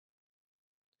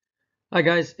Hi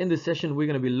guys, in this session we're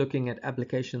going to be looking at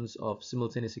applications of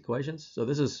simultaneous equations. So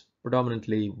this is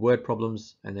predominantly word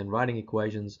problems and then writing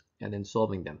equations and then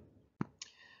solving them.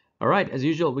 Alright, as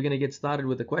usual we're going to get started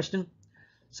with the question.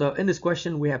 So in this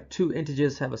question we have two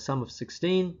integers have a sum of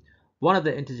 16. One of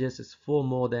the integers is 4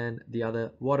 more than the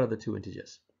other. What are the two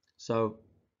integers? So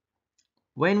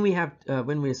when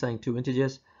we're saying two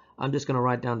integers, I'm just going to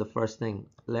write down the first thing.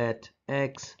 Let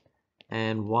x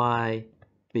and y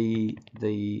be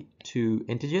the two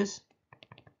integers.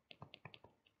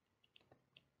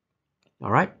 All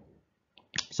right.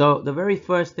 So the very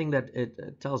first thing that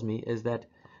it tells me is that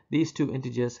these two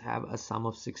integers have a sum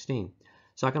of 16.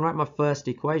 So I can write my first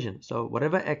equation. So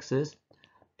whatever x is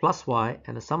plus y,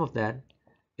 and the sum of that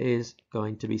is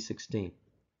going to be 16.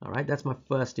 All right. That's my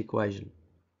first equation.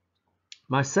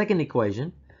 My second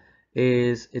equation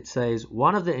is, it says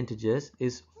one of the integers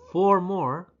is 4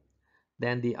 more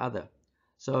than the other.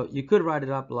 So you could write it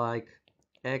up like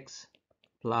x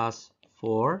plus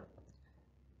 4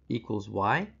 equals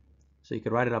y. So you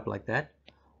could write it up like that.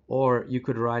 Or you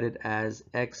could write it as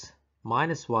x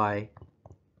minus y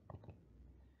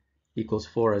equals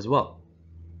 4 as well.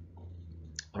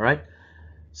 All right.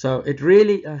 So it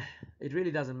really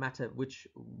doesn't matter which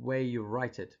way you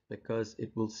write it, because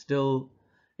it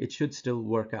should still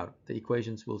work out. The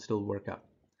equations will still work out.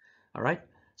 All right.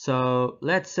 So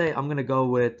let's say I'm going to go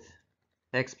with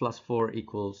x plus 4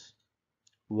 equals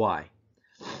y.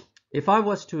 If I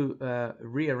was to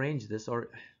rearrange this, or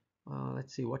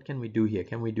let's see, what can we do here?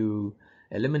 Can we do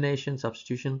elimination,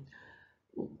 substitution?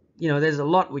 You know, there's a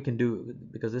lot we can do,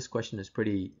 because this question is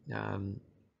pretty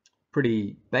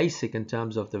basic in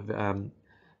terms of the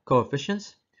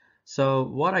coefficients. So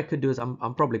what I could do is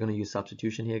I'm probably going to use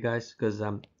substitution here, guys, because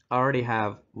I already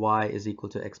have y is equal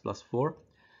to x plus 4.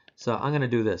 So I'm going to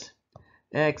do this.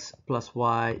 X plus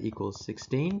y equals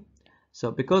 16.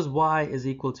 So because y is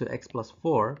equal to x plus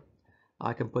 4,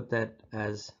 I can put that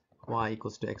as y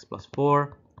equals to x plus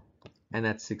 4, and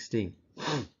that's 16.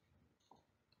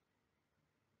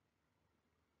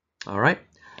 All right,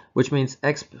 which means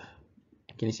x,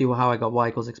 can you see how I got y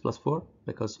equals x plus 4?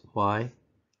 Because y,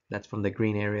 that's from the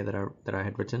green area that I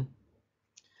had written.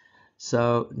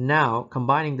 So now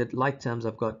combining the like terms,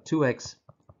 I've got 2x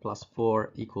plus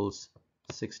 4 equals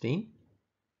 16.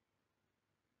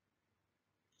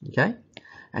 Okay,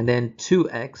 and then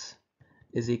 2x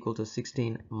is equal to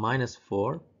 16 minus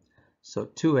 4. So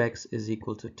 2x is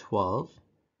equal to 12.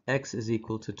 X is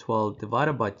equal to 12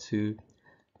 divided by 2.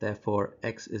 Therefore,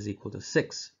 x is equal to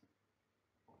 6.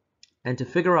 And to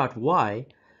figure out y,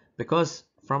 because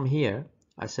from here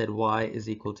I said y is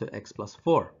equal to x plus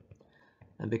 4.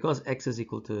 And because x is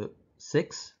equal to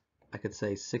 6, I could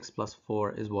say 6 plus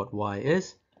 4 is what y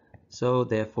is. So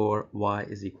therefore, y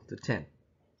is equal to 10.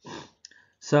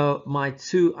 So my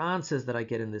two answers that I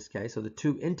get in this case, so the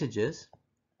two integers,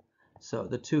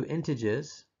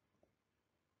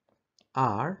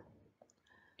 are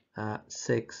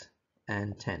 6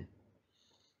 and 10.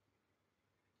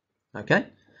 Okay,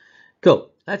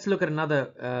 cool. Let's look at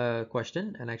another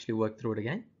question and actually work through it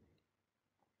again.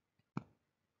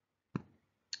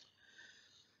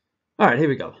 All right, here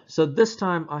we go. So this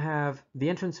time I have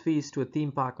the entrance fees to a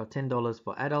theme park are $10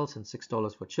 for adults and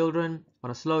 $6 for children.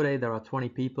 On a slow day, there are 20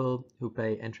 people who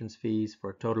pay entrance fees for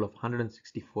a total of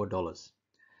 $164.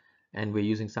 And we're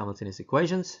using simultaneous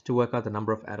equations to work out the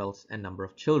number of adults and number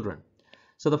of children.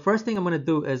 So the first thing I'm going to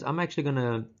do is I'm actually going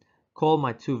to call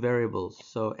my two variables.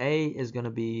 So A is going to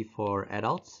be for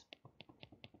adults.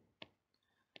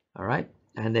 All right.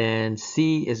 And then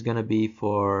C is going to be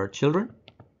for children.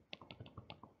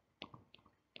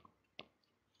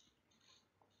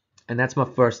 And that's my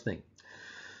first thing.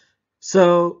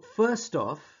 So first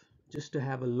off, just to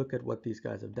have a look at what these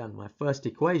guys have done, my first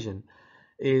equation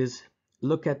is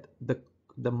look at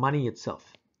the money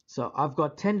itself. So I've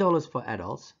got $10 for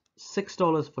adults,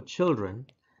 $6 for children,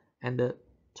 and the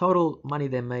total money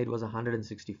they made was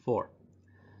 $164.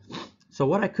 So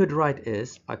what I could write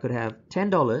is I could have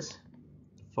 $10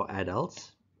 for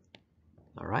adults,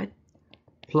 all right,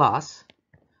 plus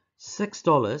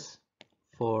 $6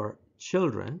 for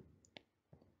children,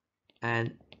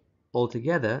 and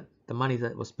altogether the money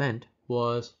that was spent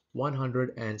was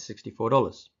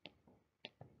 $164.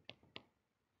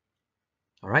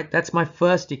 All right, that's my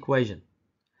first equation.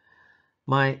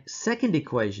 My second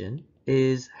equation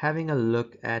is having a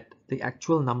look at the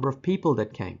actual number of people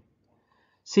that came.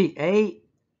 See,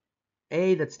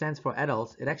 A that stands for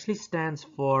adults, it actually stands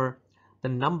for the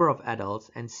number of adults,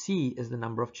 and C is the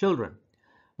number of children,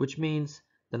 which means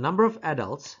the number of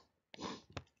adults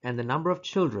and the number of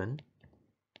children,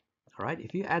 all right,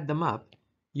 if you add them up,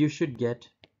 you should get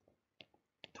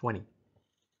 20.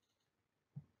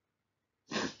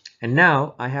 And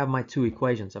now I have my two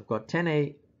equations. I've got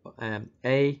 10a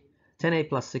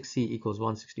plus 6c equals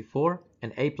 164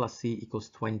 and a plus c equals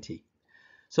 20.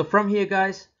 So from here,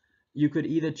 guys, you could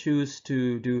either choose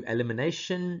to do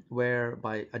elimination, where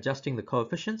by adjusting the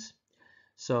coefficients.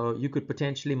 So you could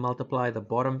potentially multiply the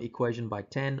bottom equation by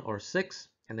 10 or 6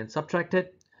 and then subtract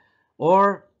it.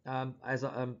 Or as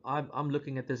I'm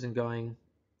looking at this and going,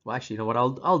 well, actually, you know what?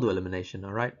 I'll do elimination.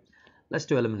 All right, let's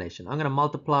do elimination. I'm going to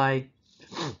multiply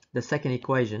the second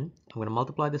equation. I'm going to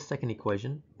multiply the second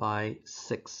equation by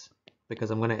 6 because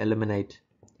I'm going to eliminate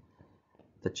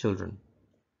the children.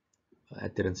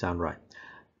 That didn't sound right.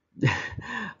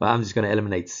 But I'm just going to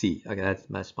eliminate C. Okay,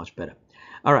 that's much better.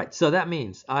 All right, so that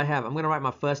means I'm going to write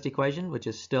my first equation, which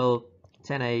is still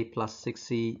 10a plus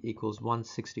 6c equals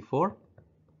 164.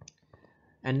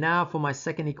 And now for my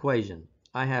second equation,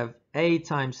 I have a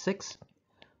times 6,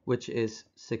 which is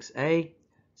 6a,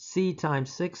 c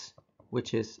times 6,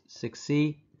 which is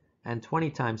 6c, and 20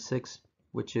 times 6,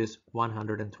 which is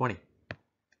 120.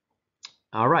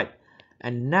 All right,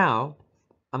 and now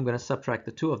I'm going to subtract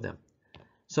the two of them.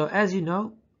 So as you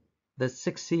know, the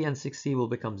 6c and 6c will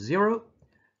become 0.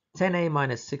 10a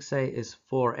minus 6a is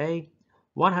 4a.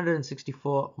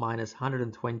 164 minus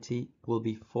 120 will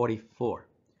be 44,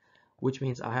 which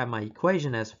means I have my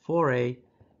equation as 4a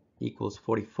equals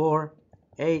 44.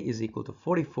 A is equal to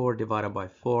 44 divided by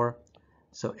 4.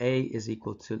 So a is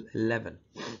equal to 11.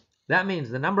 That means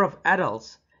the number of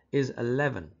adults is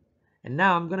 11. And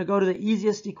now I'm going to go to the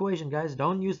easiest equation, guys.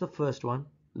 Don't use the first one.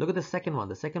 Look at the second one.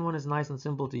 The second one is nice and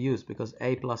simple to use because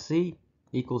a plus c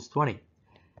equals 20.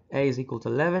 A is equal to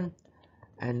 11.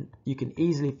 And you can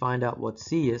easily find out what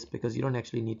c is because you don't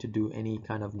actually need to do any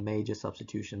kind of major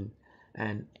substitution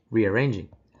and rearranging.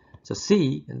 So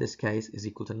c in this case is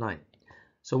equal to 9.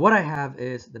 So what I have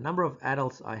is the number of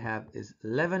adults I have is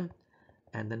 11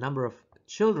 and the number of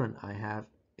children I have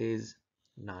is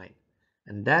 9.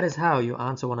 And that is how you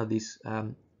answer one of these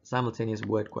simultaneous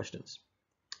word questions.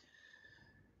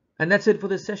 And that's it for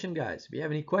this session, guys. If you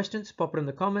have any questions, pop it in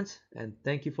the comments, and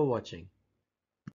thank you for watching.